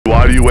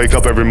Why do you wake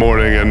up every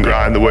morning and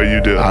grind the way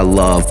you do? I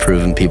love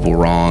proving people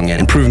wrong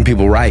and proving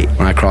people right.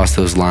 When I cross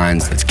those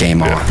lines, it's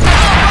game on.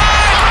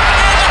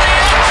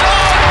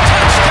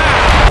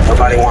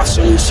 Nobody wants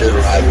to lose to the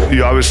rival.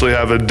 You obviously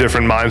have a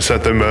different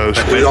mindset than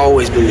most. We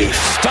always believe.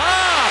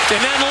 Stopped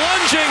and then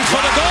lunging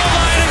for the goal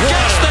line and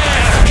gets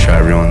there. Show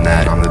everyone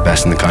that I'm the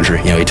best in the country.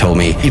 You know, he told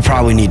me you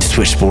probably need to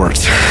switch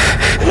sports.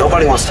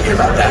 Nobody wants to hear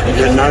about that.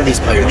 None of these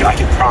players do. I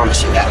can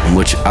promise you that.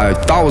 Which I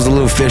thought was a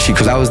little fishy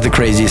because that was the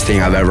craziest thing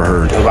I've ever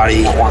heard.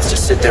 Nobody wants to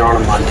sit there on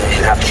a Monday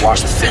and have to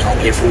watch the film,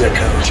 hear from their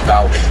coach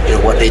about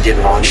what they did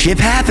wrong. Shit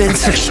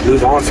happens. Just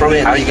move on from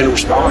it. How are you going to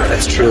respond?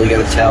 That's truly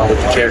going to tell the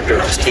character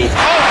of this team.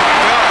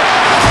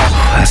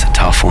 Oh, that's a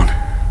tough one.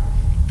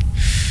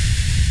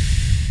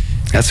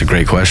 That's a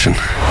great question.